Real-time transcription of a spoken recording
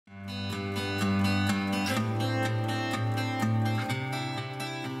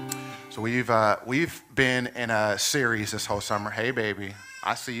So we've been in a series this whole summer. Hey, baby,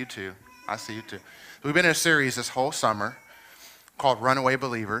 I see you too. I see you too. We've been in a series this whole summer called Runaway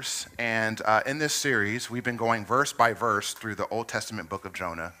Believers, and in this series, we've been going verse by verse through the Old Testament book of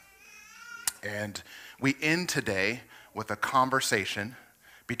Jonah, and we end today with a conversation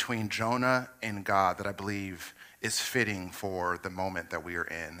between Jonah and God that I believe is fitting for the moment that we are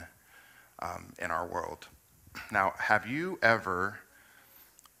in our world. Now, have you ever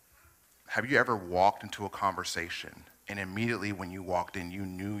walked into a conversation and immediately when you walked in, you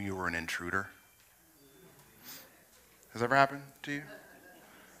knew you were an intruder? Has that ever happened to you?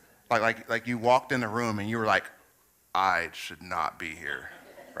 Like you walked in the room and you were like, I should not be here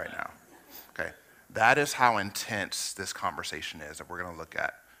right now. Okay, that is how intense this conversation is that we're going to look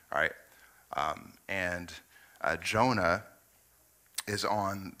at. All right, Jonah is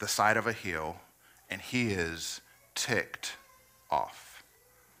on the side of a hill and he is ticked off.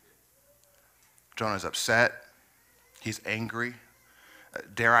 Jonah's upset, he's angry,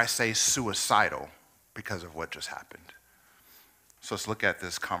 dare I say suicidal because of what just happened. So let's look at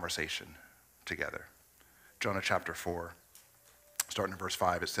this conversation together. Jonah chapter 4, starting in verse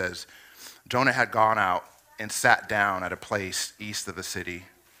 5, it says, Jonah had gone out and sat down at a place east of the city.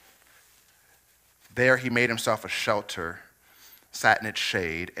 There he made himself a shelter, sat in its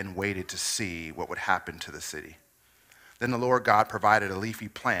shade, and waited to see what would happen to the city. Then the Lord God provided a leafy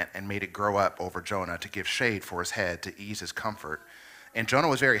plant and made it grow up over Jonah to give shade for his head to ease his comfort. And Jonah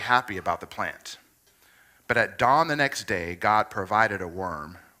was very happy about the plant. But at dawn the next day, God provided a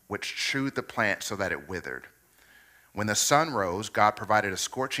worm which chewed the plant so that it withered. When the sun rose, God provided a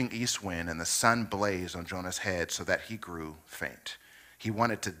scorching east wind, and the sun blazed on Jonah's head so that he grew faint. He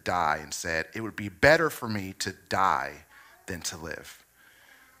wanted to die and said, "It would be better for me to die than to live."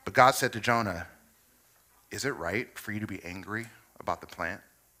 But God said to Jonah, "Is it right for you to be angry about the plant?"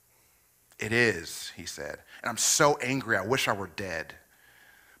 "It is," he said, "and I'm so angry I wish I were dead."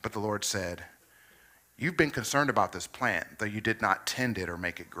 But the Lord said, "You've been concerned about this plant, though you did not tend it or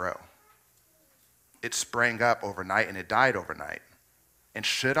make it grow. It sprang up overnight and it died overnight. And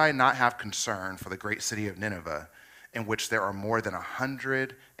should I not have concern for the great city of Nineveh, in which there are more than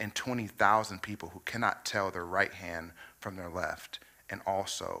 120,000 people who cannot tell their right hand from their left, and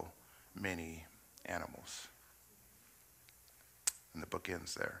also many animals?" And the book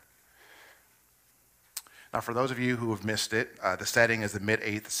ends there. Now, for those of you who have missed it, the setting is the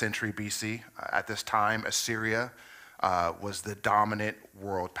mid-8th century BC. At this time, Assyria was the dominant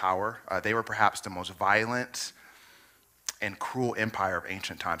world power. They were perhaps the most violent and cruel empire of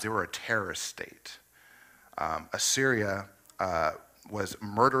ancient times. They were a terrorist state. Assyria was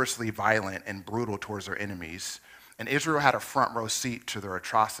murderously violent and brutal towards their enemies, and Israel had a front row seat to their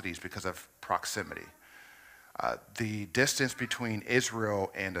atrocities because of proximity. The distance between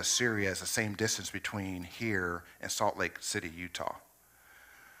Israel and Assyria is the same distance between here and Salt Lake City, Utah.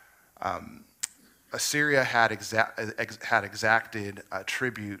 Assyria had exacted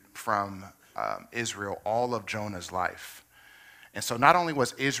tribute from Israel all of Jonah's life. And so not only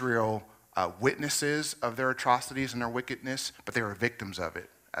was Israel witnesses of their atrocities and their wickedness, but they were victims of it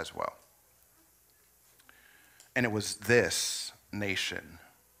as well. And it was this nation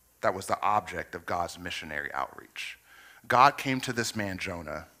that was the object of God's missionary outreach. God came to this man,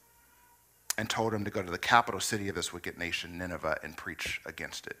 Jonah, and told him to go to the capital city of this wicked nation, Nineveh, and preach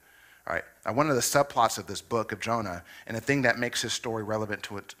against it. All right. Now, one of the subplots of this book of Jonah, and the thing that makes his story relevant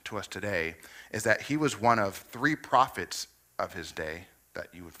to us today, is that he was one of 3 prophets of his day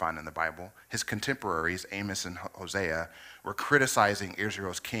that you would find in the Bible. His contemporaries, Amos and Hosea, were criticizing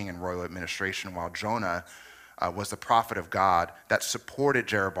Israel's king and royal administration, while Jonah was the prophet of God that supported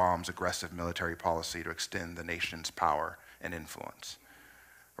Jeroboam's aggressive military policy to extend the nation's power and influence,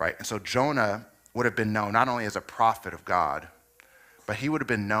 right? And so Jonah would have been known not only as a prophet of God, but he would have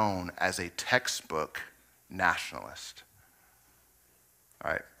been known as a textbook nationalist,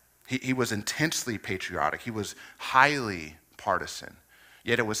 all right? He was intensely patriotic. He was highly partisan.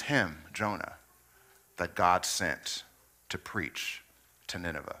 Yet it was him, Jonah, that God sent to preach to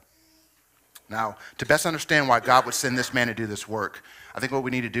Nineveh. Now, to best understand why God would send this man to do this work, I think what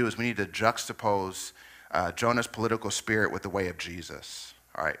we need to do is we need to juxtapose Jonah's political spirit with the way of Jesus.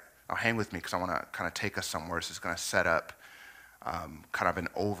 All right, now hang with me because I want to kind of take us somewhere. This is going to set up kind of an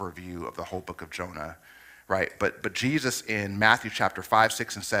overview of the whole book of Jonah, right? But Jesus in Matthew chapter 5,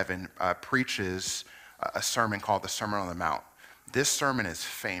 6, and 7 preaches a sermon called the Sermon on the Mount. This sermon is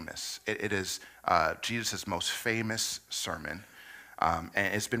famous. It is Jesus' most famous sermon.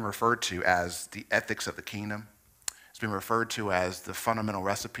 And it's been referred to as the ethics of the kingdom. It's been referred to as the fundamental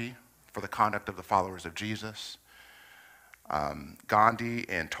recipe for the conduct of the followers of Jesus. Gandhi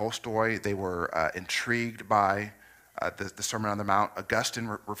and Tolstoy, they were intrigued by the Sermon on the Mount.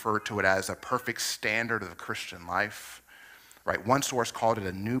 Augustine referred to it as a perfect standard of the Christian life. Right? One source called it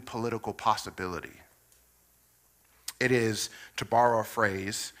a new political possibility. It is, to borrow a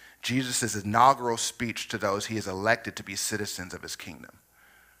phrase, Jesus' inaugural speech to those he has elected to be citizens of his kingdom.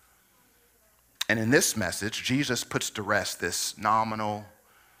 And in this message, Jesus puts to rest this nominal,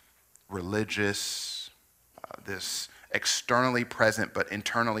 religious, this externally present but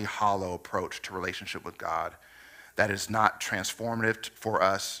internally hollow approach to relationship with God that is not transformative for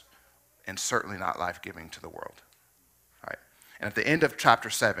us and certainly not life-giving to the world. Right? And at the end of chapter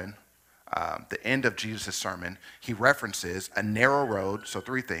 7, the end of Jesus' sermon, he references a narrow road, so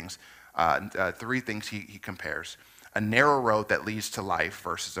three things he compares. A narrow road that leads to life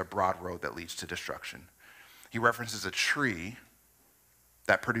versus a broad road that leads to destruction. He references a tree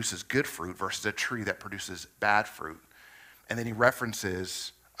that produces good fruit versus a tree that produces bad fruit. And then he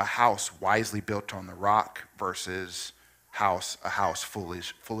references a house wisely built on the rock versus a house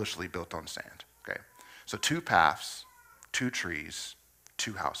foolishly built on sand. Okay, so 2 paths, 2 trees,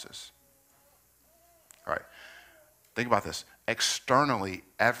 2 houses. All right, think about this. Externally,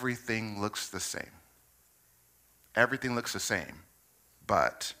 everything looks the same. Everything looks the same,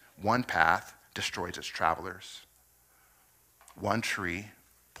 but one path destroys its travelers. One tree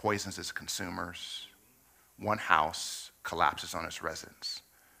poisons its consumers. One house collapses on its residents.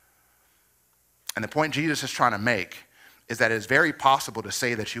 And the point Jesus is trying to make is that it's very possible to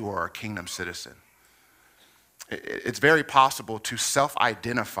say that you are a kingdom citizen. It's very possible to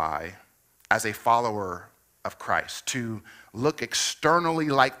self-identify as a follower of Christ, to look externally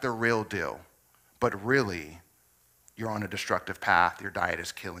like the real deal, but really you're on a destructive path, your diet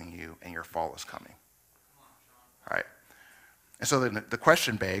is killing you, and your fall is coming. All right? And so then the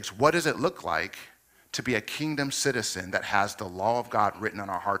question begs, what does it look like to be a kingdom citizen that has the law of God written on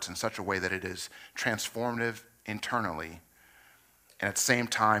our hearts in such a way that it is transformative internally and at the same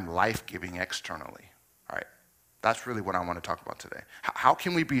time life-giving externally? All right? That's really what I want to talk about today. How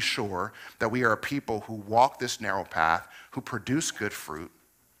can we be sure that we are a people who walk this narrow path, who produce good fruit,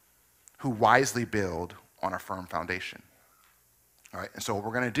 who wisely build on a firm foundation? All right, and so what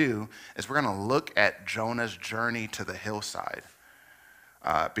we're going to do is we're going to look at Jonah's journey to the hillside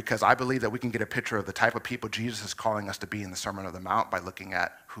because I believe that we can get a picture of the type of people Jesus is calling us to be in the Sermon on the Mount by looking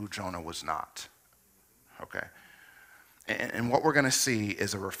at who Jonah was not. Okay, and what we're going to see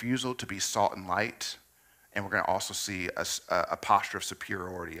is a refusal to be salt and light, and we're going to also see a posture of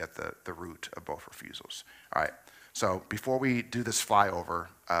superiority at the root of both refusals. All right. So before we do this flyover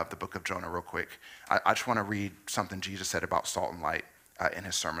of the book of Jonah real quick, I just want to read something Jesus said about salt and light in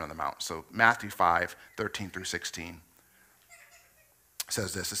his Sermon on the Mount. So Matthew 5:13-16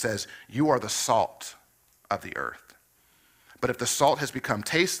 says this. It says, "You are the salt of the earth. But if the salt has become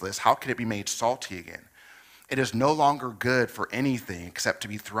tasteless, how can it be made salty again? It is no longer good for anything except to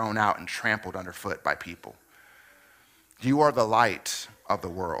be thrown out and trampled underfoot by people. You are the light of the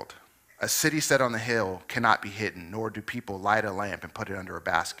world. A city set on the hill cannot be hidden, nor do people light a lamp and put it under a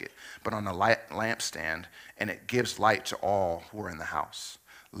basket, but on a lampstand, and it gives light to all who are in the house.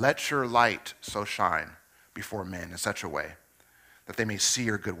 Let your light so shine before men in such a way that they may see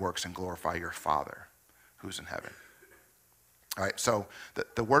your good works and glorify your Father who's in heaven." All right, so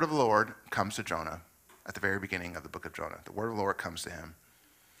the word of the Lord comes to Jonah at the very beginning of the book of Jonah. The word of the Lord comes to him,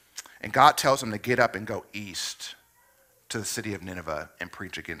 and God tells him to get up and go east to the city of Nineveh and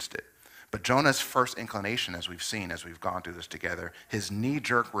preach against it. But Jonah's first inclination, as we've seen, as we've gone through this together, his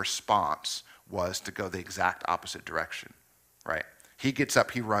knee-jerk response was to go the exact opposite direction, right? He gets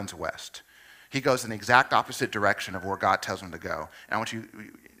up, he runs west. He goes in the exact opposite direction of where God tells him to go. And I want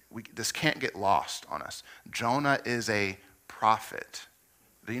you, this can't get lost on us. Jonah is a prophet.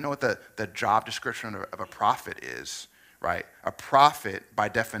 Do you know what the job description of a prophet is, right? A prophet, by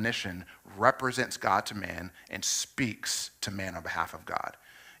definition, represents God to man and speaks to man on behalf of God.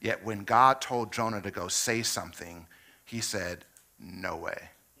 Yet when God told Jonah to go say something, he said, "No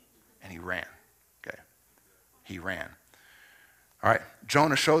way." And he ran. Okay? He ran. All right.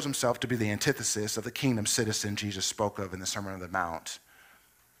 Jonah shows himself to be the antithesis of the kingdom citizen Jesus spoke of in the Sermon on the Mount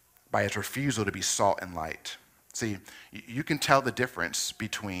by his refusal to be salt and light. See, you can tell the difference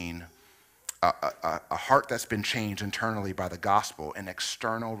between a heart that's been changed internally by the gospel and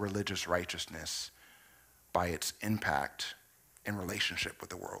external religious righteousness by its impact in relationship with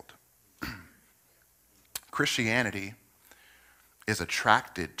the world. Christianity is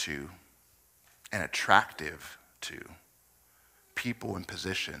attracted to and attractive to people in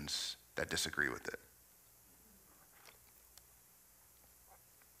positions that disagree with it.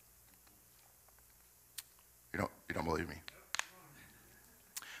 You don't believe me?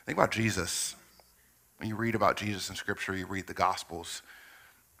 Think about Jesus. When you read about Jesus in Scripture, you read the Gospels,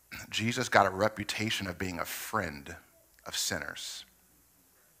 Jesus got a reputation of being a friend of sinners.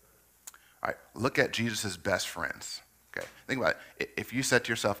 All right, look at Jesus' best friends. Okay, think about it. If you said to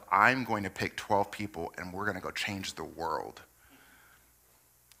yourself, I'm going to pick 12 people and we're going to go change the world.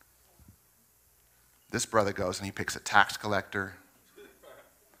 This brother goes and he picks a tax collector,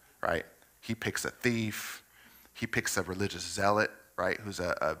 right? He picks a thief. He picks a religious zealot, right? Who's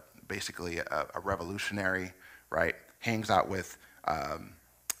basically a revolutionary, right? Hangs out with,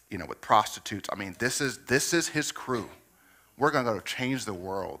 with prostitutes. I mean, this is his crew. We're going to go change the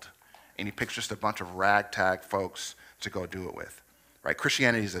world. And he picks just a bunch of ragtag folks to go do it with, right?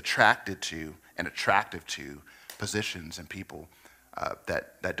 Christianity is attracted to and attractive to positions and people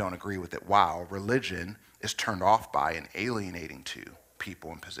that don't agree with it, while religion is turned off by and alienating to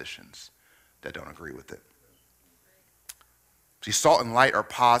people and positions that don't agree with it. See, salt and light are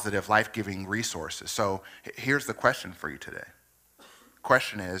positive, life-giving resources. So here's the question for you today. The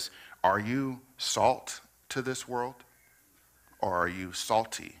question is, are you salt to this world, or are you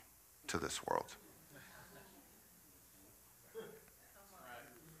salty to this world?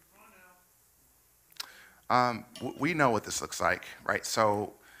 We know what this looks like, right?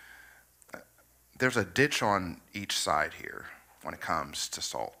 So there's a ditch on each side here when it comes to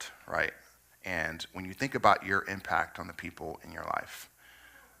salt, right? And when you think about your impact on the people in your life,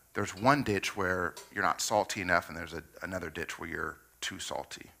 there's one ditch where you're not salty enough, and there's another ditch where you're too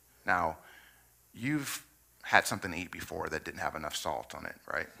salty. Now, you've had something to eat before that didn't have enough salt on it,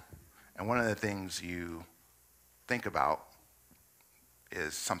 right? And one of the things you think about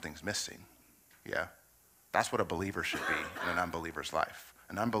is something's missing. Yeah? That's what a believer should be in an unbeliever's life.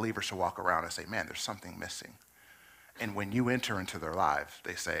 An unbeliever should walk around and say, man, there's something missing. And when you enter into their lives,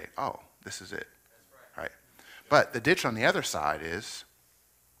 they say, oh, this is it. Right? But the ditch on the other side is,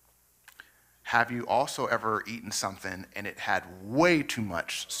 have you also ever eaten something and it had way too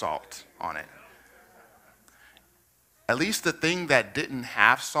much salt on it? At least the thing that didn't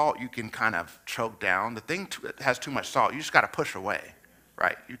have salt, you can kind of choke down. The thing that has too much salt, you just got to push away,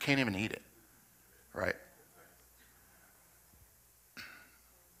 right? You can't even eat it, right?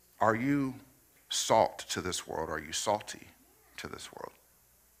 Are you salt to this world? Are you salty to this world?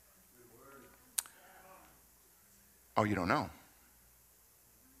 Oh, you don't know?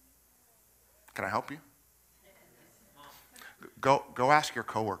 Can I help you? Go ask your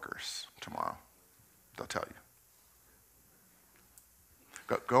coworkers tomorrow. They'll tell you.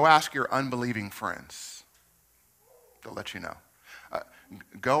 Go ask your unbelieving friends. They'll let you know.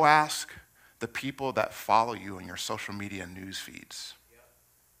 Go ask the people that follow you in your social media news feeds.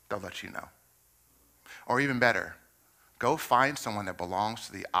 They'll let you know. Or even better, go find someone that belongs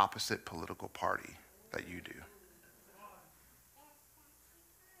to the opposite political party that you do.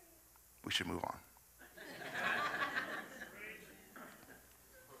 We should move on.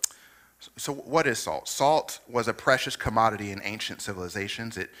 So what is salt? Salt was a precious commodity in ancient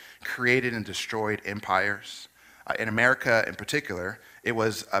civilizations. It created and destroyed empires. In America in particular, it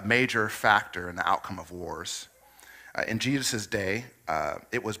was a major factor in the outcome of wars. In Jesus' day,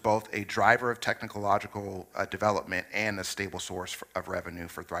 it was both a driver of technological development and a stable source of revenue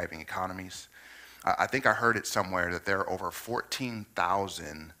for thriving economies. I think I heard it somewhere that there are over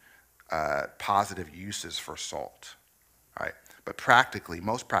 14,000 positive uses for salt, right? But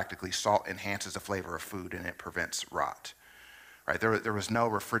most practically, salt enhances the flavor of food and it prevents rot, right? There was no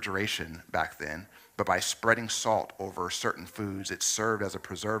refrigeration back then, but by spreading salt over certain foods, it served as a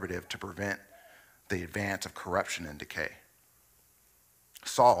preservative to prevent the advance of corruption and decay.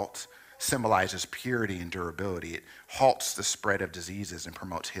 Salt symbolizes purity and durability. It halts the spread of diseases and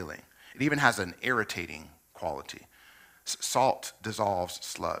promotes healing. It even has an irritating quality. Salt dissolves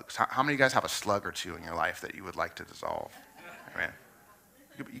slugs. How many of you guys have a slug or two in your life that you would like to dissolve? Amen.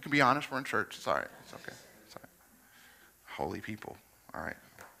 You can be honest. We're in church. It's all right. It's okay. It's all right. Holy people. All right.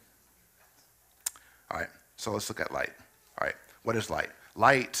 All right. So let's look at light. All right. What is light?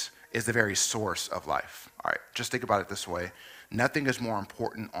 Light is the very source of life. All right. Just think about it this way. Nothing is more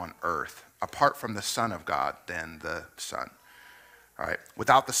important on earth, apart from the Son of God, than the sun. All right.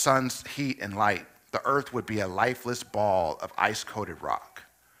 Without the sun's heat and light, the earth would be a lifeless ball of ice-coated rock.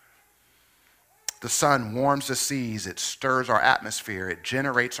 The sun warms the seas, it stirs our atmosphere, it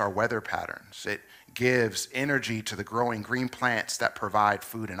generates our weather patterns, it gives energy to the growing green plants that provide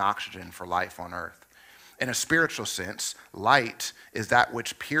food and oxygen for life on earth. In a spiritual sense, light is that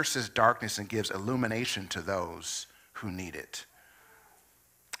which pierces darkness and gives illumination to those who need it.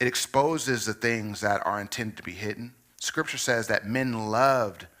 It exposes the things that are intended to be hidden. Scripture says that men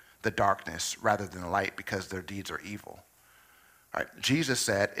loved the darkness rather than the light because their deeds are evil. All right, Jesus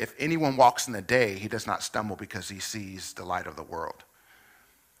said, if anyone walks in the day, he does not stumble because he sees the light of the world.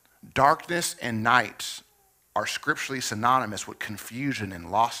 Darkness and night are scripturally synonymous with confusion and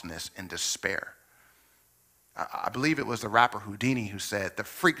lostness and despair. I believe it was the rapper Houdini who said, the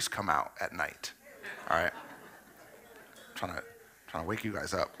freaks come out at night. All right? Trying to wake you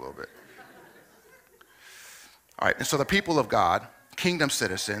guys up a little bit. All right, and so the people of God, kingdom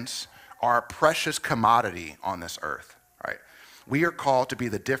citizens, are a precious commodity on this earth. Right? We are called to be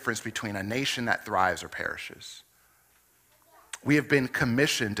the difference between a nation that thrives or perishes. We have been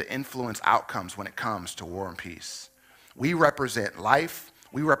commissioned to influence outcomes when it comes to war and peace. We represent life.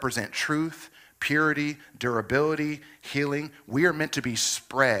 We represent truth, purity, durability, healing. We are meant to be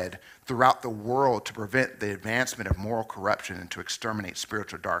spread throughout the world to prevent the advancement of moral corruption and to exterminate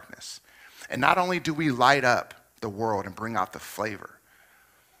spiritual darkness. And not only do we light up the world and bring out the flavor,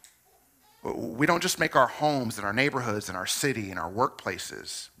 we don't just make our homes and our neighborhoods and our city and our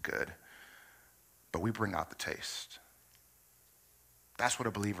workplaces good, but we bring out the taste. That's what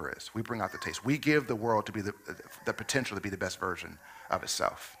a believer is. We bring out the taste. We give the world to be the potential to be the best version of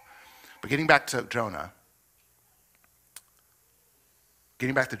itself. But getting back to Jonah,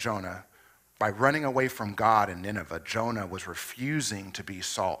 by running away from God in Nineveh, Jonah was refusing to be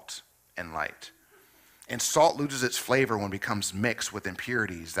salt and light. And salt loses its flavor when it becomes mixed with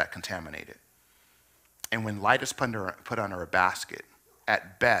impurities that contaminate it. And when light is put under a basket,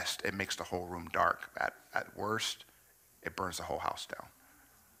 at best, it makes the whole room dark. At worst, it burns the whole house down.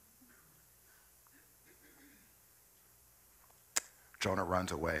 Jonah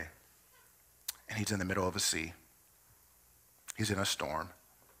runs away, and he's in the middle of a sea. He's in a storm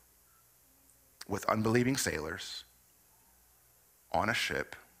with unbelieving sailors on a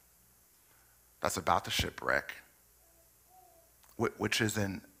ship that's about to shipwreck, which is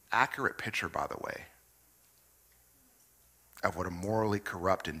an accurate picture, by the way, of what a morally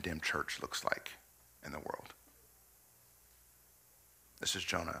corrupt and dim church looks like in the world. This is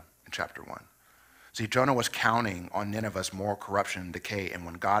Jonah in chapter 1. See, Jonah was counting on Nineveh's moral corruption and decay, and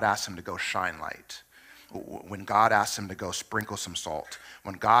when God asked him to go shine light, when God asked him to go sprinkle some salt,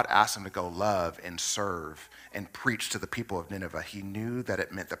 when God asked him to go love and serve and preach to the people of Nineveh, he knew that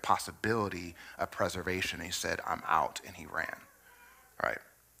it meant the possibility of preservation. He said, I'm out, and he ran. All right,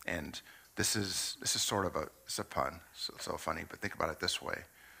 and this is sort of it's a pun, so funny, but think about it this way.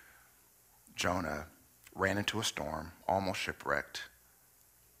 Jonah ran into a storm, almost shipwrecked,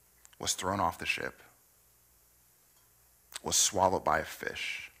 was thrown off the ship, was swallowed by a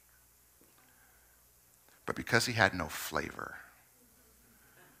fish. But because he had no flavor,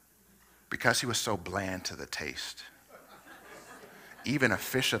 because he was so bland to the taste, even a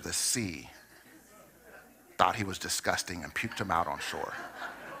fish of the sea thought he was disgusting and puked him out on shore.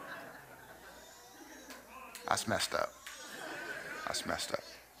 That's messed up. That's messed up.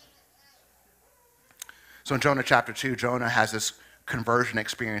 So in Jonah chapter 2, Jonah has this conversion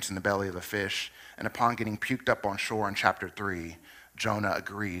experience in the belly of a fish, and upon getting puked up on shore in chapter 3, Jonah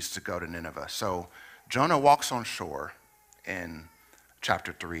agrees to go to Nineveh. So Jonah walks on shore in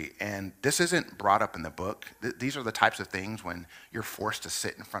chapter 3, and this isn't brought up in the book. These are the types of things when you're forced to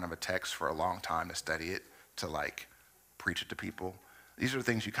sit in front of a text for a long time to study it, to like preach it to people. These are the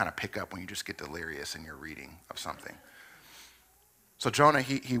things you kind of pick up when you just get delirious in your reading of something. So Jonah,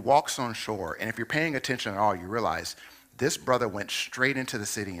 he walks on shore, and if you're paying attention at all, you realize this brother went straight into the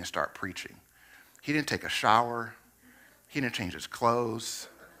city and started preaching. He didn't take a shower. He didn't change his clothes.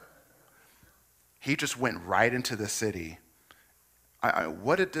 He just went right into the city.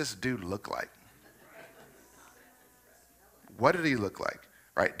 What did this dude look like? What did he look like?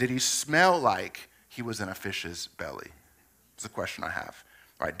 Right? Did he smell like he was in a fish's belly? That's the question I have.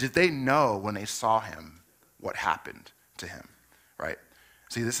 Right? Did they know when they saw him what happened to him? Right?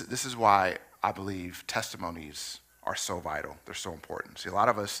 See, this is why I believe testimonies are so vital. They're so important. See, a lot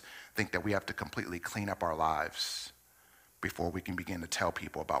of us think that we have to completely clean up our lives before we can begin to tell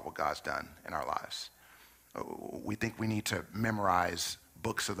people about what God's done in our lives. We think we need to memorize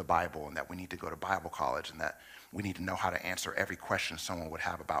books of the Bible, and that we need to go to Bible college, and that we need to know how to answer every question someone would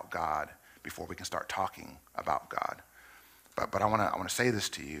have about God before we can start talking about God. But I want to say this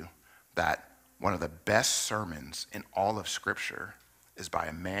to you, that one of the best sermons in all of Scripture is by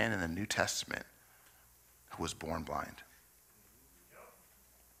a man in the New Testament who was born blind.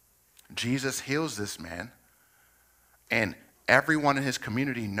 Jesus heals this man, and everyone in his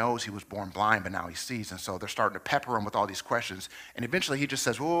community knows he was born blind, but now he sees, and so they're starting to pepper him with all these questions, and eventually he just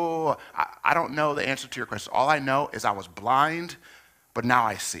says, whoa, I don't know the answer to your question. All I know is I was blind, but now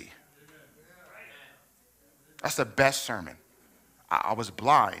I see. That's the best sermon. I was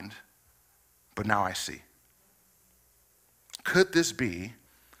blind, but now I see. Could this be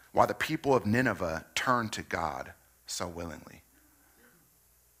why the people of Nineveh turned to God so willingly?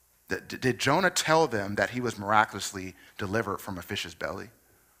 Did Jonah tell them that he was miraculously delivered from a fish's belly?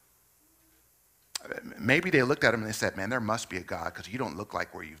 Maybe they looked at him and they said, man, there must be a God because you don't look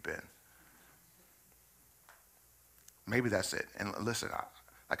like where you've been. Maybe that's it. And listen,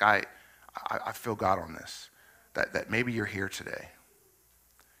 I feel God on this, that maybe you're here today.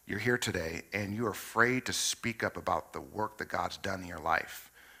 You're here today and you're afraid to speak up about the work that God's done in your life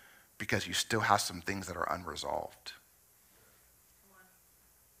because you still have some things that are unresolved.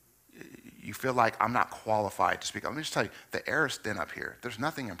 You feel like I'm not qualified to speak. Let me just tell you, the air is thin up here. There's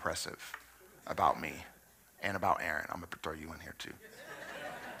nothing impressive about me and about Aaron. I'm going to throw you in here too.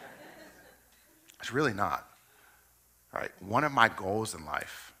 It's really not. Right? One of my goals in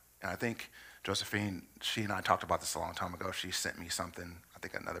life, and I think Josephine, she and I talked about this a long time ago. She sent me something. I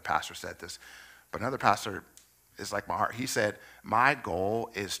think another pastor said this, but another pastor is like my heart. He said, my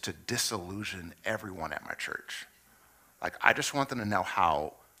goal is to disillusion everyone at my church. Like, I just want them to know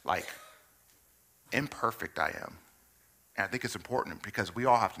how, imperfect I am. And I think it's important because we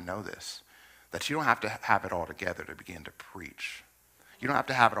all have to know this, that you don't have to have it all together to begin to preach. You don't have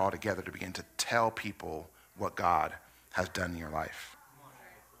to have it all together to begin to tell people what God has done in your life.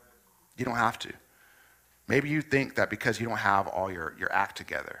 You don't have to. Maybe you think that because you don't have all your act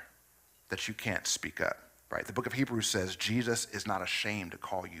together, that you can't speak up, right? The book of Hebrews says Jesus is not ashamed to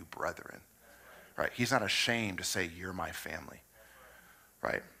call you brethren, right? He's not ashamed to say, you're my family,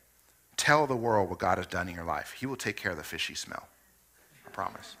 right? Tell the world what God has done in your life. He will take care of the fishy smell. I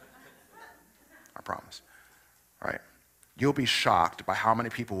promise. I promise, right? You'll be shocked by how many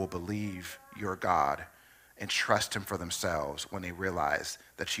people will believe your God and trust him for themselves when they realize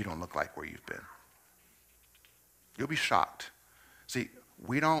that you don't look like where you've been. You'll be shocked. See,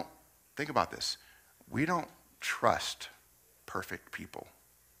 think about this. We don't trust perfect people,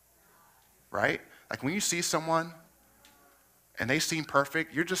 right? Like when you see someone and they seem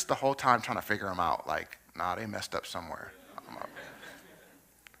perfect, you're just the whole time trying to figure them out. Like, nah, they messed up somewhere.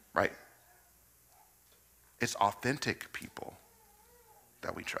 Right? It's authentic people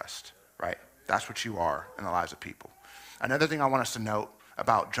that we trust, right? That's what you are in the lives of people. Another thing I want us to note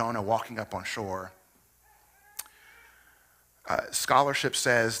about Jonah walking up on shore, scholarship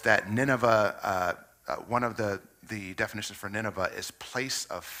says that Nineveh, one of the definitions for Nineveh is place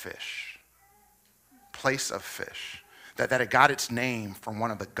of fish. Place of fish. That it got its name from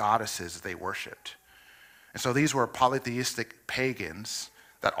one of the goddesses they worshipped. And so these were polytheistic pagans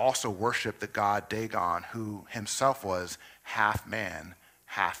that also worshiped the god Dagon, who himself was half man,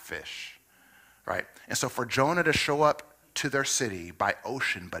 half fish. Right? And so for Jonah to show up to their city by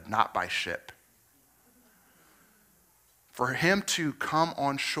ocean, but not by ship, for him to come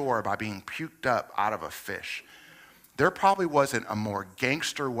on shore by being puked up out of a fish, there probably wasn't a more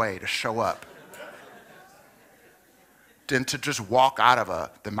gangster way to show up than to just walk out of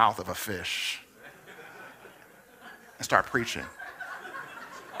the mouth of a fish and start preaching.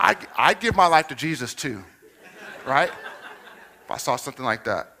 I'd give my life to Jesus too, right? If I saw something like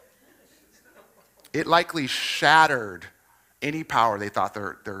that. It likely shattered any power they thought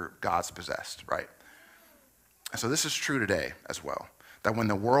their gods possessed, right? And so this is true today as well, that when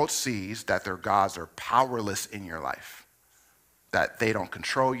the world sees that their gods are powerless in your life, that they don't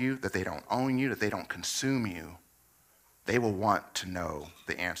control you, that they don't own you, that they don't consume you, they will want to know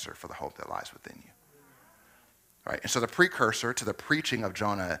the answer for the hope that lies within you. Right? And so the precursor to the preaching of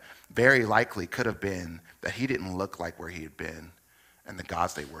Jonah very likely could have been that he didn't look like where he had been and the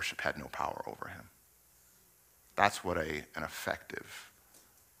gods they worship had no power over him. That's what an effective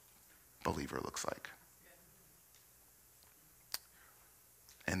believer looks like.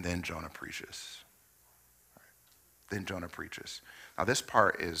 And then Jonah preaches. Then Jonah preaches. Now this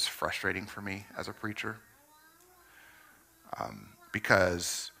part is frustrating for me as a preacher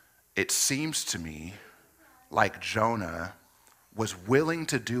because it seems to me like Jonah was willing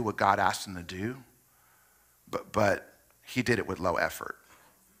to do what God asked him to do, but he did it with low effort.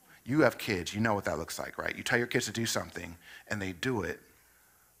 You have kids, you know what that looks like, right? You tell your kids to do something and they do it,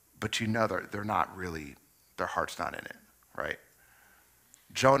 but you know they're not really, their heart's not in it, right?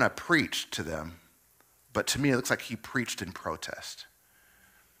 Jonah preached to them, but to me it looks like he preached in protest.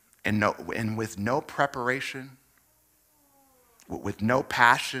 And with no preparation, with no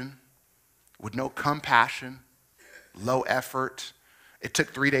passion, with no compassion, low effort. It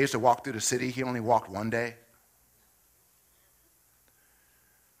took 3 days to walk through the city. He only walked one day.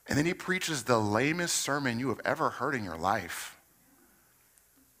 And then he preaches the lamest sermon you have ever heard in your life.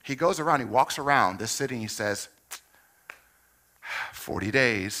 He goes around, he walks around this city and he says, 40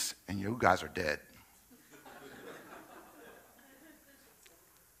 days and you guys are dead.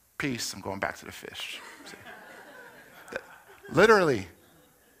 Peace, I'm going back to the fish. See? Literally,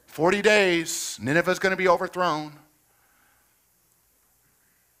 40 days, Nineveh's going to be overthrown.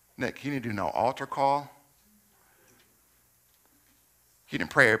 Nick, you need to do no altar call. He didn't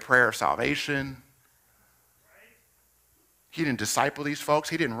pray a prayer of salvation. He didn't disciple these folks.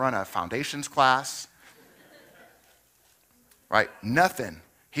 He didn't run a foundations class. Right? Nothing.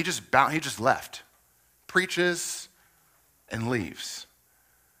 He just left. Preaches and leaves.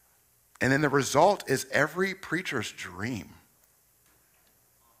 And then the result is every preacher's dream.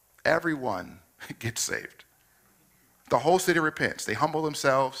 Everyone gets saved. The whole city repents. They humble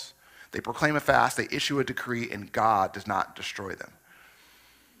themselves. They proclaim a fast. They issue a decree, and God does not destroy them.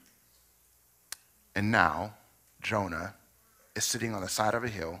 And now, Jonah is sitting on the side of a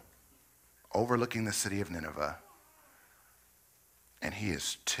hill, overlooking the city of Nineveh, and he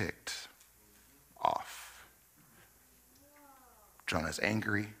is ticked off. Jonah's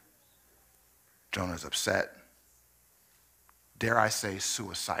angry. Jonah's upset. Dare I say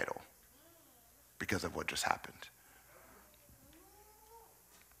suicidal because of what just happened.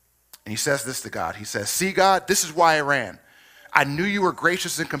 And he says this to God. He says, see, God, this is why I ran. I knew you were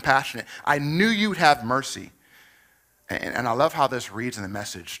gracious and compassionate. I knew you'd have mercy. And I love how this reads in the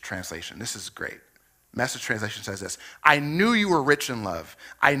Message translation. This is great. Message translation says this. I knew you were rich in love.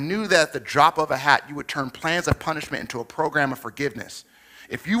 I knew that at the drop of a hat, you would turn plans of punishment into a program of forgiveness.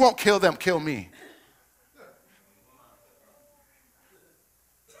 If you won't kill them, kill me.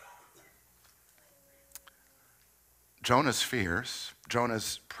 Jonah's fears,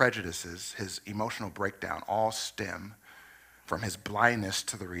 Jonah's prejudices, his emotional breakdown all stem from his blindness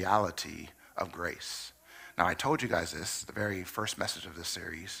to the reality of grace. Now, I told you guys this, the very first message of this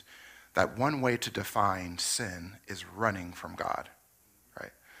series, that one way to define sin is running from God,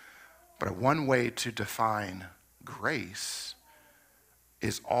 right? But one way to define grace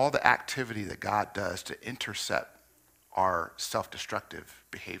is all the activity that God does to intercept our self-destructive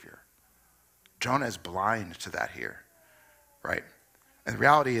behavior. Jonah is blind to that here, right? And the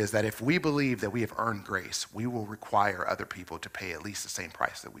reality is that if we believe that we have earned grace, we will require other people to pay at least the same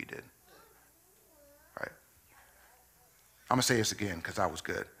price that we did, right? I'm going to say this again because that was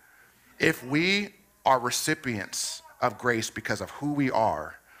good. If we are recipients of grace because of who we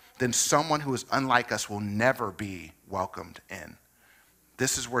are, then someone who is unlike us will never be welcomed in.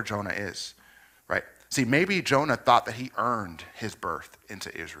 This is where Jonah is, right? See, maybe Jonah thought that he earned his birth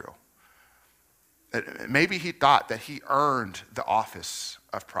into Israel. Maybe he thought that he earned the office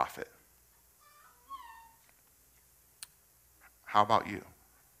of prophet. How about you?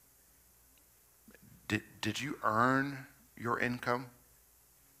 Did you earn your income?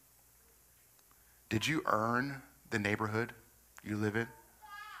 Did you earn the neighborhood you live in?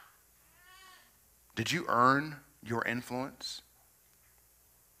 Did you earn your influence?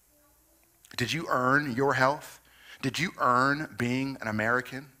 Did you earn your health? Did you earn being an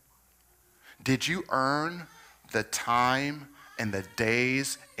American? Did you earn the time and the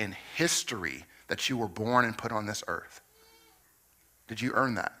days in history that you were born and put on this earth? Did you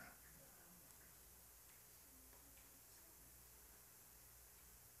earn that?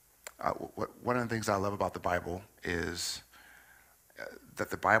 One of the things I love about the Bible is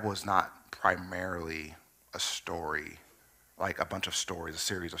that the Bible is not primarily a story, like a bunch of stories, a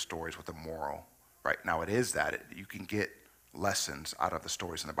series of stories with a moral, right? Now it is that. You can get lessons out of the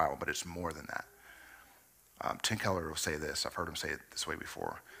stories in the Bible, but it's more than that. Tim Keller will say this, I've heard him say it this way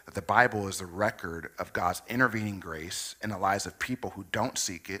before, that the Bible is the record of God's intervening grace in the lives of people who don't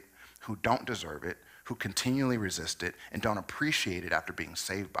seek it, who don't deserve it, who continually resist it, and don't appreciate it after being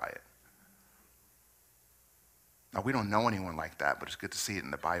saved by it. Now, we don't know anyone like that, but it's good to see it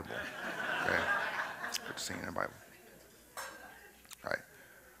in the Bible. Okay? It's good to see it in the Bible. Right?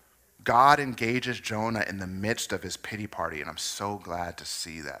 God engages Jonah in the midst of his pity party, and I'm so glad to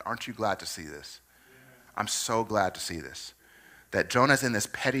see that. Aren't you glad to see this? I'm so glad to see this. That Jonah's in this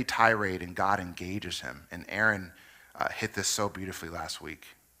petty tirade, and God engages him. And Aaron hit this so beautifully last week.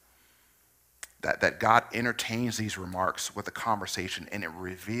 That God entertains these remarks with a conversation, and it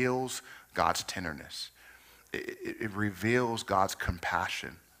reveals God's tenderness. It reveals God's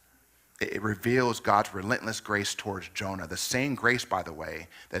compassion. It reveals God's relentless grace towards Jonah. The same grace, by the way,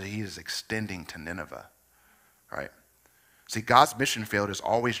 that he is extending to Nineveh, right? See, God's mission field is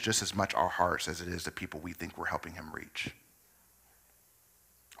always just as much our hearts as it is the people we think we're helping him reach.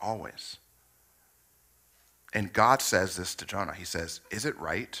 Always. And God says this to Jonah. He says, is it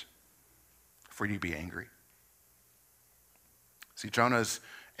right for you to be angry? See, Jonah's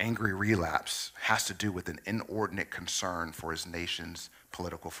angry relapse has to do with an inordinate concern for his nation's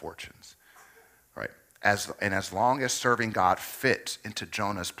political fortunes, right? As long as serving God fit into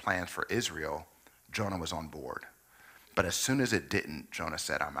Jonah's plans for Israel, Jonah was on board. But as soon as it didn't, Jonah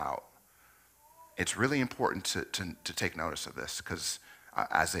said, I'm out. It's really important to take notice of this, because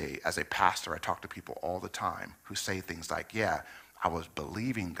as a pastor, I talk to people all the time who say things like, yeah, I was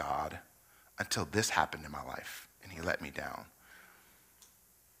believing God until this happened in my life, and he let me down.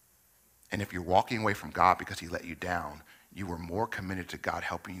 And if you're walking away from God because he let you down, you were more committed to God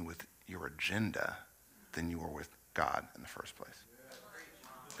helping you with your agenda than you were with God in the first place.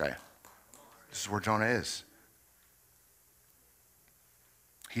 Okay? This is where Jonah is.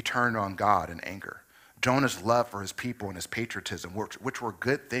 He turned on God in anger. Jonah's love for his people and his patriotism, which were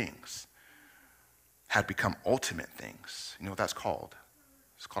good things, had become ultimate things. You know what that's called?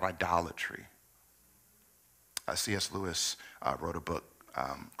 It's called idolatry. C.S. Lewis wrote a book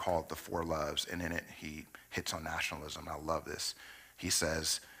called The Four Loves, and in it he hits on nationalism. I love this. He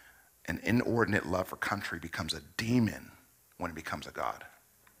says, an inordinate love for country becomes a demon when it becomes a god.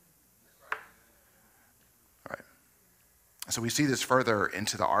 Right. So we see this further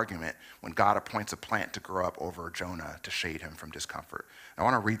into the argument when God appoints a plant to grow up over Jonah to shade him from discomfort. I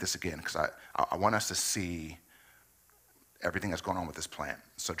want to read this again because I want us to see everything that's going on with this plant.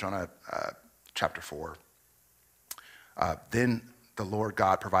 So Jonah chapter 4. Then the Lord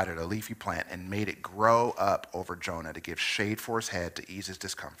God provided a leafy plant and made it grow up over Jonah to give shade for his head to ease his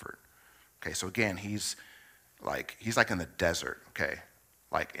discomfort. Okay, so again, he's like in the desert, okay?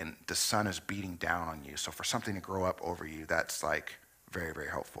 And the sun is beating down on you. So for something to grow up over you, that's like very, very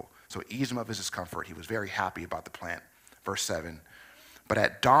helpful. So it eased him of his discomfort. He was very happy about the plant. Verse 7, but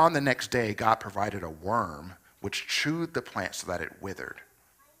at dawn the next day, God provided a worm which chewed the plant so that it withered.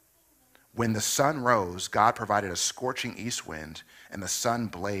 When the sun rose, God provided a scorching east wind, and the sun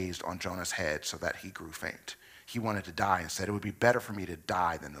blazed on Jonah's head so that he grew faint. He wanted to die and said, it would be better for me to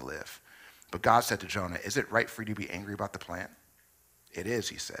die than to live. But God said to Jonah, is it right for you to be angry about the plant? It is,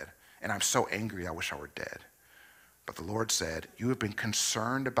 he said, and I'm so angry I wish I were dead. But the Lord said, you have been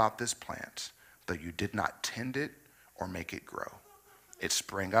concerned about this plant, though you did not tend it or make it grow. It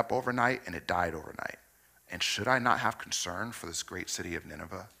sprang up overnight and it died overnight. And should I not have concern for this great city of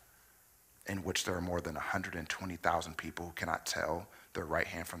Nineveh, in which there are more than 120,000 people who cannot tell their right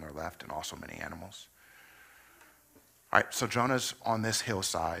hand from their left, and also many animals? All right, so Jonah's on this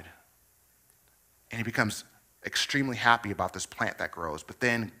hillside, and he becomes extremely happy about this plant that grows. But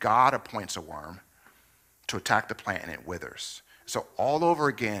then God appoints a worm to attack the plant, and it withers. So all over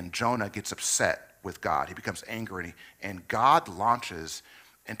again, Jonah gets upset with God. He becomes angry, and God launches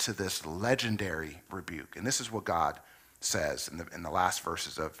into this legendary rebuke. And this is what God says in the last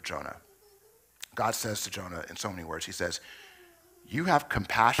verses of Jonah. God says to Jonah in so many words, he says, you have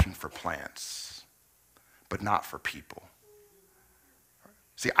compassion for plants, but not for people.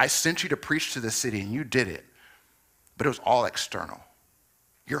 See, I sent you to preach to the city, and you did it, but it was all external.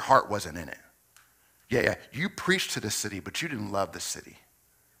 Your heart wasn't in it. Yeah, you preached to the city, but you didn't love the city.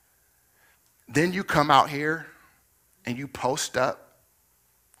 Then you come out here, and you post up,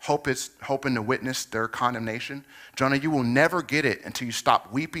 hoping to witness their condemnation. Jonah, you will never get it until you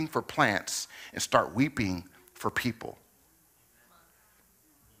stop weeping for plants and start weeping for people.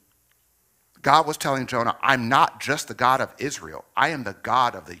 God was telling Jonah, I'm not just the God of Israel. I am the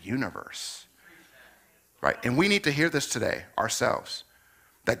God of the universe. Right? And we need to hear this today ourselves,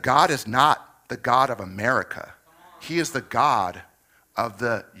 that God is not the God of America. He is the God of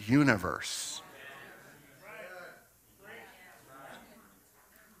the universe.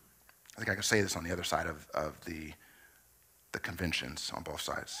 I think I can say this on the other side of the conventions on both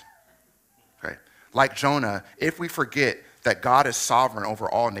sides. Okay? Like Jonah, if we forget that God is sovereign over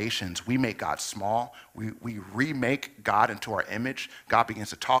all nations, we make God small. We remake God into our image. God begins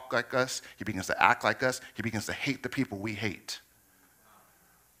to talk like us. He begins to act like us. He begins to hate the people we hate.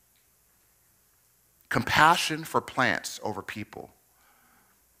 Compassion for plants over people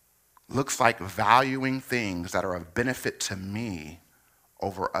looks like valuing things that are of benefit to me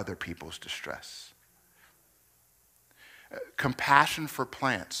over other people's distress. Compassion for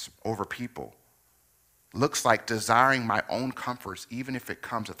plants over people looks like desiring my own comforts, even if it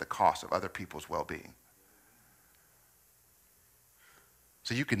comes at the cost of other people's well-being.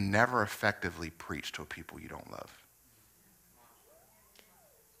 So you can never effectively preach to a people you don't love.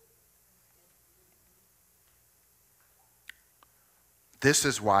 This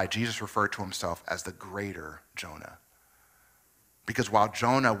is why Jesus referred to himself as the greater Jonah. Because while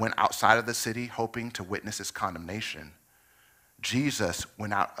Jonah went outside of the city hoping to witness his condemnation, Jesus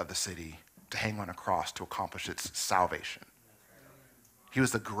went out of the city to hang on a cross to accomplish its salvation. He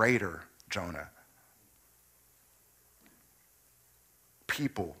was the greater Jonah.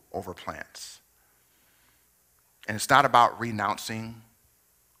 People over plants. And it's not about renouncing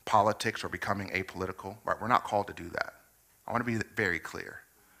politics or becoming apolitical, right? We're not called to do that. I want to be very clear.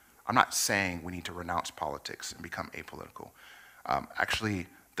 I'm not saying we need to renounce politics and become apolitical. Actually,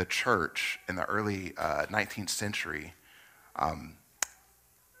 the church in the early 19th century,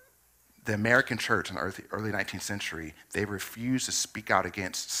 the American church in the early 19th century, they refused to speak out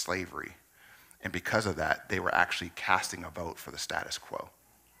against slavery. And because of that, they were actually casting a vote for the status quo.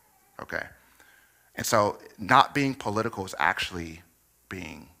 Okay? And so not being political is actually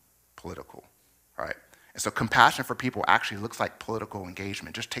being political, right? And so compassion for people actually looks like political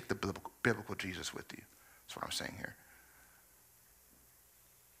engagement. Just take the biblical Jesus with you. That's what I'm saying here.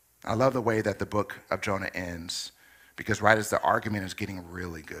 I love the way that the book of Jonah ends, because right as the argument is getting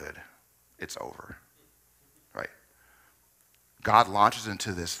really good, it's over, right? God launches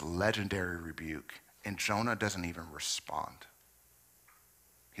into this legendary rebuke, and Jonah doesn't even respond.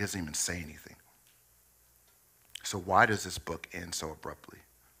 He doesn't even say anything. So why does this book end so abruptly?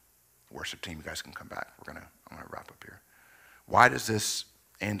 Worship team, you guys can come back. I'm gonna wrap up here. Why does this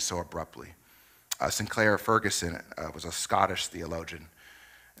end so abruptly? Sinclair Ferguson was a Scottish theologian.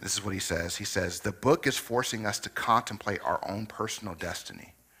 This is what he says. He says, the book is forcing us to contemplate our own personal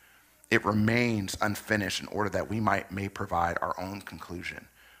destiny. It remains unfinished in order that we may provide our own conclusion.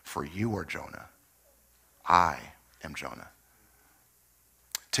 For you are Jonah. I am Jonah.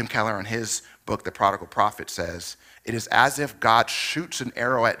 Tim Keller, in his book, The Prodigal Prophet, says, it is as if God shoots an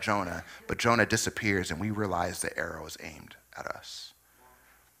arrow at Jonah, but Jonah disappears and we realize the arrow is aimed at us.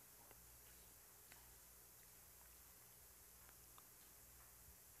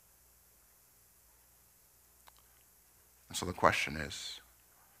 And so the question is,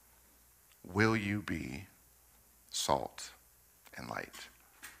 will you be salt and light?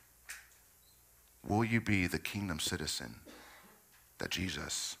 Will you be the kingdom citizen that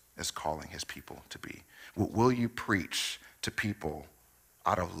Jesus is calling his people to be? Will you preach to people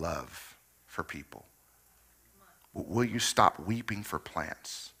out of love for people? Will you stop weeping for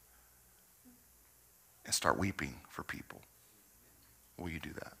plants and start weeping for people? Will you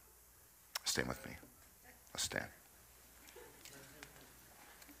do that? Stand with me. Let's stand.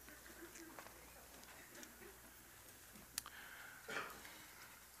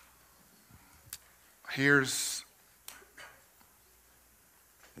 Here's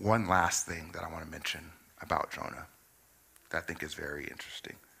one last thing that I want to mention about Jonah that I think is very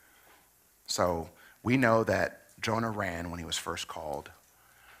interesting. So we know that Jonah ran when he was first called.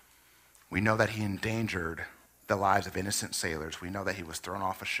 We know that he endangered the lives of innocent sailors. We know that he was thrown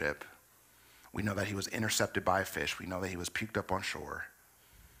off a ship. We know that he was intercepted by a fish. We know that he was puked up on shore.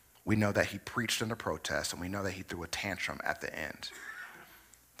 We know that he preached under protest, and we know that he threw a tantrum at the end.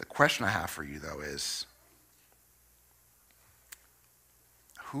 The question I have for you, though, is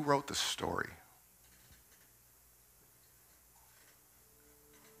who wrote the story?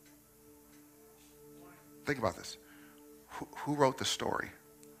 Think about this. Who wrote the story?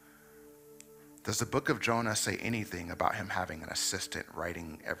 Does the book of Jonah say anything about him having an assistant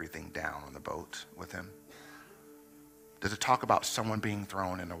writing everything down on the boat with him? Does it talk about someone being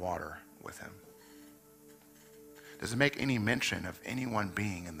thrown in the water with him? Does it make any mention of anyone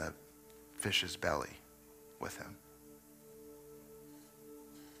being in the fish's belly with him?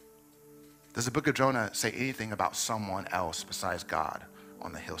 Does the book of Jonah say anything about someone else besides God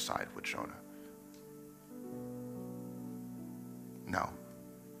on the hillside with Jonah? No.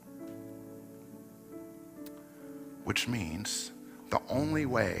 Which means the only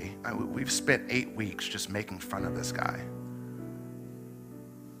way, we've spent 8 weeks just making fun of this guy.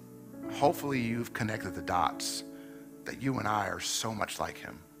 Hopefully you've connected the dots that you and I are so much like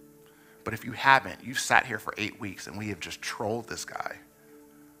him. But if you haven't, you've sat here for 8 weeks and we have just trolled this guy.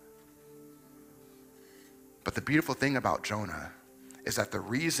 But the beautiful thing about Jonah is that the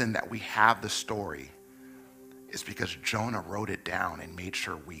reason that we have the story is because Jonah wrote it down and made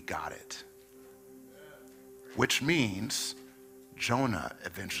sure we got it. Which means Jonah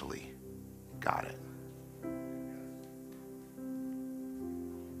eventually got it.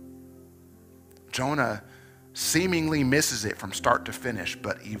 Jonah seemingly misses it from start to finish,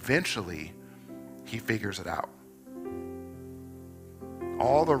 but eventually he figures it out.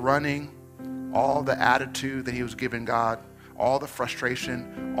 All the running, all the attitude that he was giving God, all the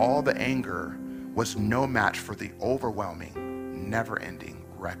frustration, all the anger was no match for the overwhelming, never-ending,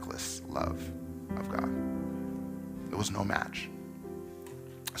 reckless love of God. It was no match.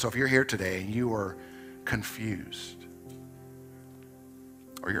 So if you're here today and you are confused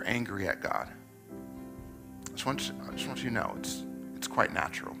or you're angry at God, I just want you to know it's quite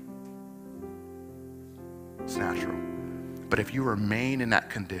natural. It's natural. But if you remain in that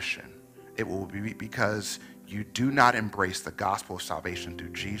condition, it will be because you do not embrace the gospel of salvation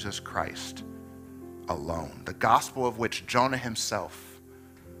through Jesus Christ alone, the gospel of which Jonah himself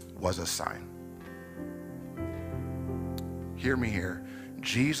was a sign. Hear me here.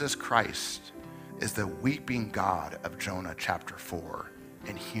 Jesus Christ is the weeping God of Jonah chapter 4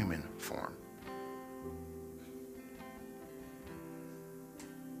 in human form.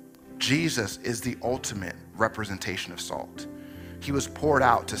 Jesus is the ultimate representation of salt. He was poured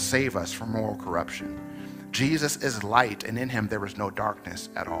out to save us from moral corruption. Jesus is light, and in him there is no darkness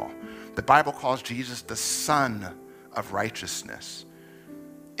at all. The Bible calls Jesus the Son of righteousness.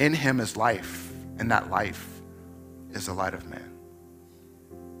 In him is life, and that life is the light of man.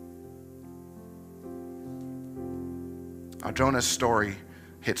 Now, Jonah's story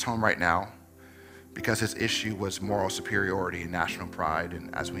hits home right now because his issue was moral superiority and national pride,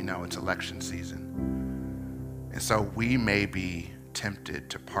 and as we know, it's election season. And so we may be tempted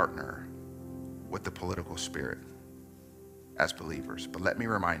to partner with the political spirit as believers. But let me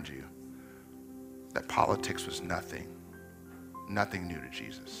remind you that politics was nothing new to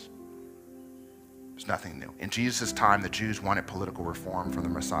Jesus. It's nothing new. In Jesus' time, the Jews wanted political reform from the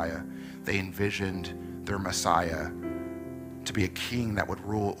Messiah. They envisioned their Messiah to be a king that would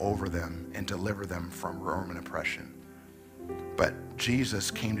rule over them and deliver them from Roman oppression. But Jesus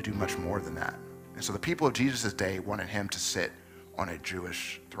came to do much more than that. And so the people of Jesus' day wanted him to sit on a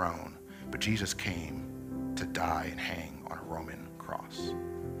Jewish throne, but Jesus came to die and hang on a Roman cross.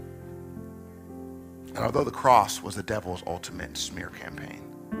 And although the cross was the devil's ultimate smear campaign,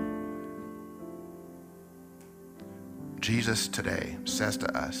 Jesus today says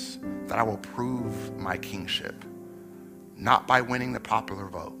to us that I will prove my kingship not by winning the popular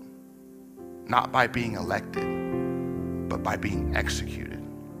vote, not by being elected, but by being executed.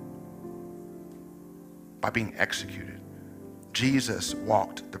 By being executed. Jesus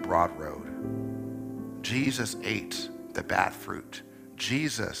walked the broad road. Jesus ate the bad fruit.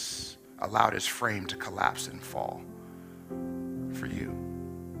 Jesus allowed his frame to collapse and fall for you.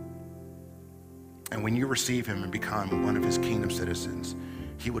 And when you receive him and become one of his kingdom citizens,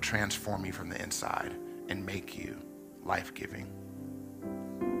 he will transform you from the inside and make you life-giving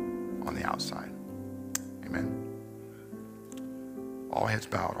on the outside. Amen. All heads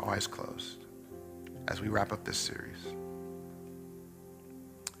bowed, all eyes closed. As we wrap up this series,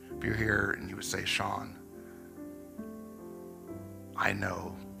 if you're here and you would say, Sean, I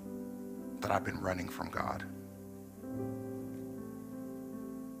know that I've been running from God.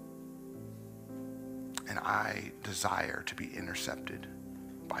 And I desire to be intercepted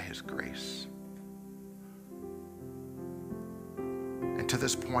by his grace. And to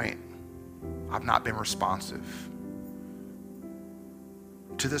this point, I've not been responsive.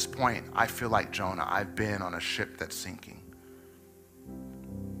 To this point, I feel like Jonah. I've been on a ship that's sinking.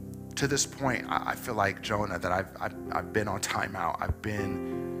 To this point, I feel like Jonah, that I've been on timeout. I've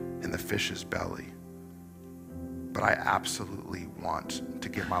been in the fish's belly. But I absolutely want to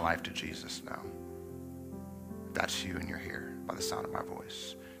give my life to Jesus now. If that's you and you're here by the sound of my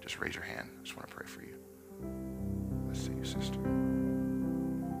voice, just raise your hand. I just want to pray for you. I see you, sister.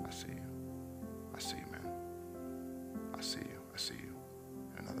 I see you. I see you, man. I see you. I see you.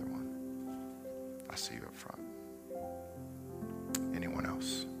 Another one. I see you up front. Anyone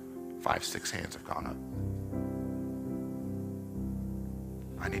else? 5, 6 hands have gone up.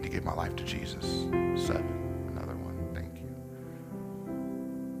 I need to give my life to Jesus. 7. Another one. Thank you.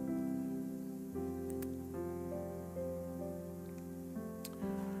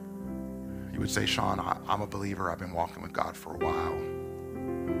 You would say, Sean, I'm a believer. I've been walking with God for a while.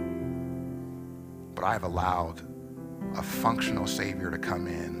 But I've allowed a functional Savior to come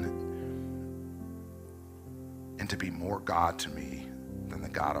in and to be more God to me than the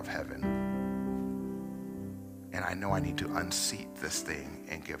God of heaven. And I know I need to unseat this thing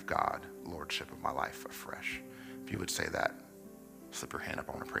and give God lordship of my life afresh. If you would say that, slip your hand up.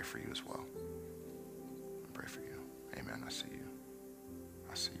 I want to pray for you as well. I pray for you. Amen. I see you.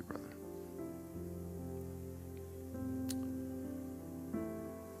 I see you, brother.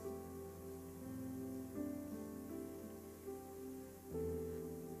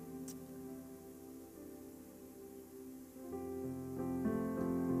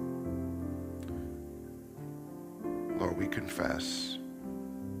 Lord, we confess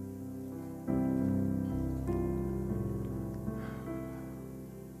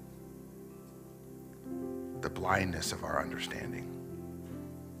the blindness of our understanding.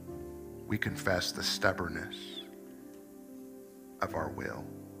 We confess the stubbornness of our will.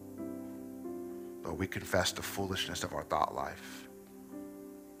 Lord, we confess the foolishness of our thought life,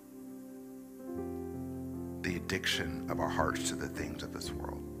 the addiction of our hearts to the things of this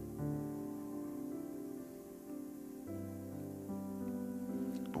world.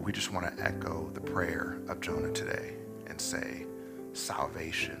 we just want to echo the prayer of Jonah today and say,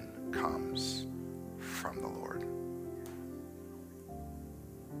 salvation comes from the Lord.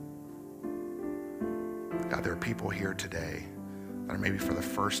 God, there are people here today that are maybe for the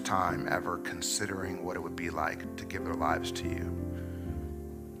first time ever considering what it would be like to give their lives to you.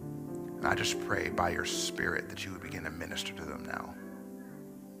 And I just pray by your Spirit that you would begin to minister to them now.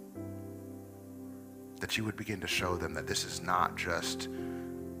 That you would begin to show them that this is not just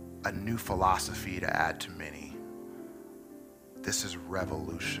a new philosophy to add to many. This is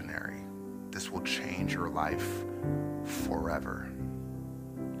revolutionary. This will change your life forever.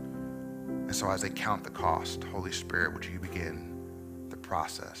 And so as they count the cost, Holy Spirit, would you begin the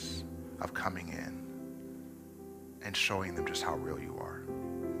process of coming in and showing them just how real you are.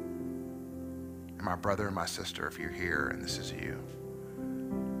 And my brother and my sister, if you're here and this is you,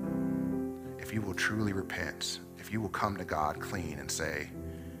 if you will truly repent, if you will come to God clean and say,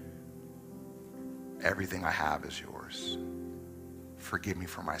 everything I have is yours. Forgive me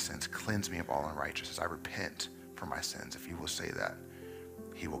for my sins. Cleanse me of all unrighteousness. I repent for my sins. If you will say that,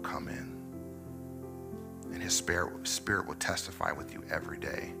 he will come in. And his spirit will testify with you every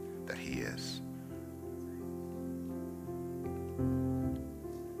day that he is.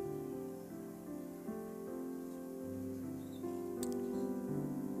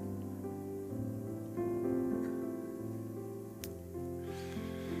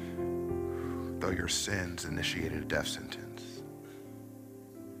 Though your sins initiated a death sentence,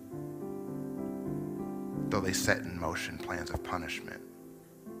 though they set in motion plans of punishment,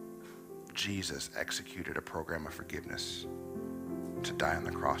 Jesus executed a program of forgiveness to die on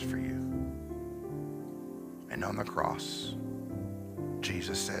the cross for you. And on the cross,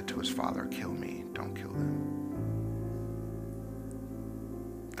 Jesus said to his Father, kill me, don't kill them.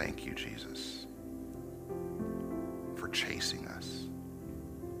 Thank you, Jesus, for chasing us.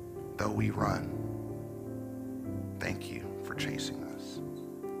 Though we run, thank you for chasing us.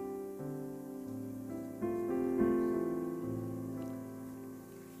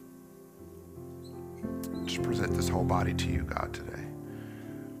 Just present this whole body to you, God, today.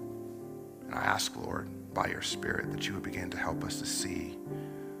 And I ask, Lord, by your Spirit, that you would begin to help us to see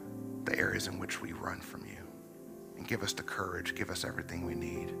the areas in which we run from you. And give us the courage, give us everything we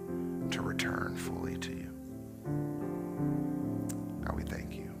need to return fully to you. God, we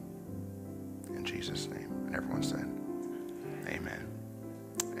thank you. In Jesus' name. And everyone said, amen.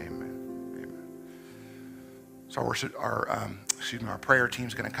 Amen. Amen. So our prayer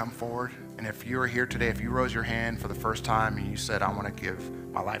team's going to come forward. And if you're here today, if you rose your hand for the first time and you said, I want to give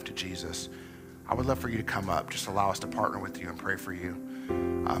my life to Jesus, I would love for you to come up. Just allow us to partner with you and pray for you.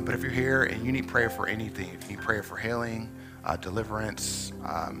 But if you're here and you need prayer for anything, if you need prayer for healing, deliverance,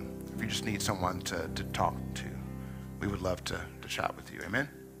 if you just need someone to talk to, we would love to chat with you. Amen.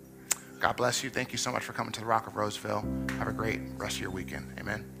 God bless you. Thank you so much for coming to the Rock of Roseville. Have a great rest of your weekend.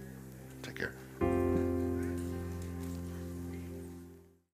 Amen. Take care.